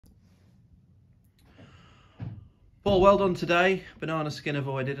Paul, well done today. Banana skin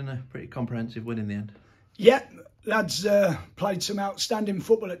avoided and a pretty comprehensive win in the end. Yeah, lads played some outstanding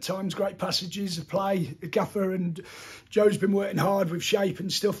football at times, great passages of play. Gaffer and Joe's been working hard with shape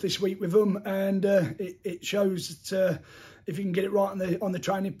and stuff this week with them, and it shows that if you can get it right on the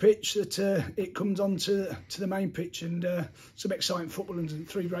training pitch, that it comes on to the main pitch, and some exciting football and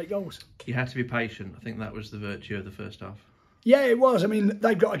 3 great goals. You had to be patient. I think that was the virtue of the first half. Yeah, it was. I mean,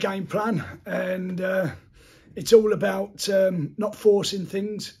 they've got a game plan, and it's all about not forcing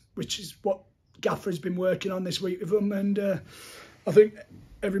things, which is what Gaffer's been working on this week with them. And I think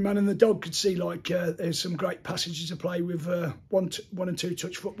every man and the dog could see there's some great passages of play with one and two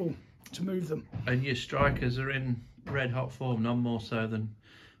touch football to move them. And your strikers are in red hot form, none more so than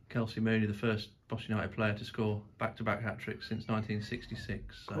Kelsey Mooney, the first Boston United player to score back-to-back hat-tricks since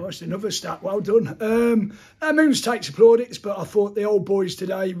 1966. So. Gosh, another stat, well done. Moons takes plaudits, but I thought the old boys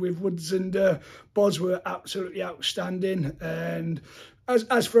today with Woods and Boz were absolutely outstanding. And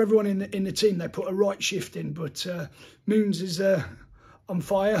as for everyone in the team, they put a right shift in, but Moons is on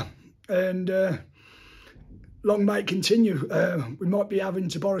fire, and long may it continue. We might be having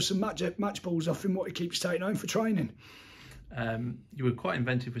to borrow some match balls off him, what he keeps taking home for training. You were quite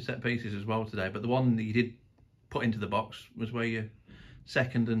inventive with set pieces as well today, but the one that you did put into the box was where your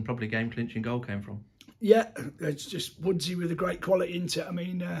second and probably game clinching goal came from. Yeah, it's just Woodsy with a great quality into it. I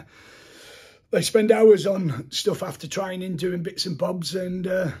mean, they spend hours on stuff after training, doing bits and bobs, and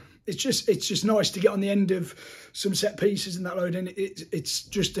it's just nice to get on the end of some set pieces and that load. And it's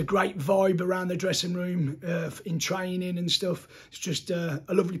just a great vibe around the dressing room in training and stuff. It's just a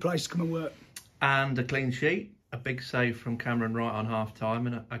lovely place to come and work. And a clean sheet. A big save from Cameron Wright on half-time,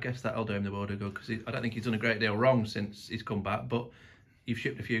 and I guess that'll do him the world of good, because I don't think he's done a great deal wrong since he's come back, but you've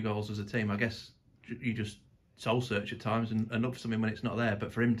shipped a few goals as a team. I guess you just soul-search at times and look for something when it's not there,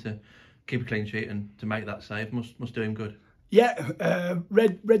 but for him to keep a clean sheet and to make that save must do him good. Yeah,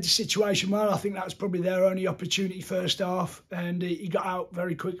 read the situation well. I think that was probably their only opportunity first half, and he got out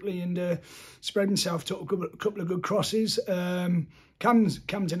very quickly and spread himself, took a couple of good crosses. Cam's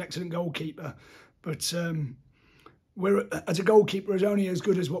an excellent goalkeeper, but we're, as a goalkeeper, is only as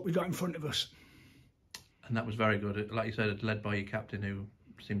good as what we've got in front of us. And that was very good. Like you said, led by your captain, who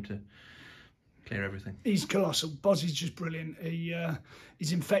seemed to clear everything. He's colossal. Bozzy's just brilliant.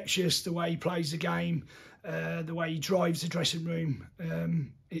 He's infectious, the way he plays the game, the way he drives the dressing room.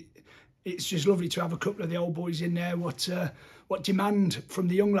 It's just lovely to have a couple of the old boys in there, what demand from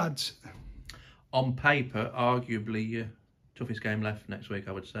the young lads. On paper, arguably your toughest game left next week,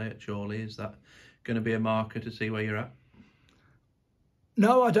 I would say, at Chorley. Is that going to be a marker to see where you're at?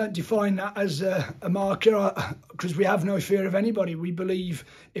 No, I don't define that as a marker, because we have no fear of anybody. We believe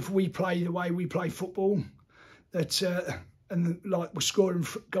if we play the way we play football, that and like we're scoring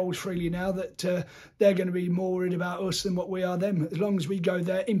goals freely now, that they're going to be more worried about us than what we are them. As long as we go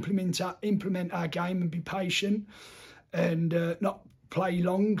there, implement our game and be patient, and not play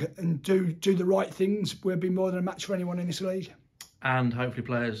long and do the right things, we'll be more than a match for anyone in this league. And hopefully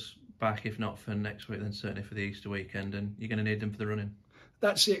players back, if not for next week, then certainly for the Easter weekend, and you're going to need them for the running.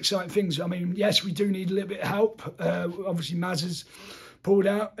 That's the exciting things. I mean, yes, we do need a little bit of help. Obviously, Maz has pulled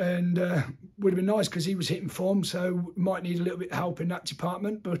out, and would have been nice because he was hitting form, so we might need a little bit of help in that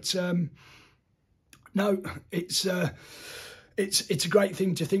department. But no, it's a great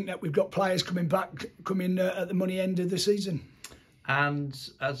thing to think that we've got players coming at the money end of the season. And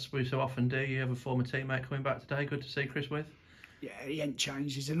as we so often do, you have a former teammate coming back today. Good to see Chris With. Yeah, he ain't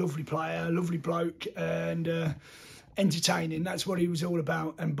changed. He's a lovely player, a lovely bloke, and entertaining. That's what he was all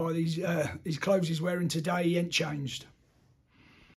about. And by these clothes he's wearing today, he ain't changed.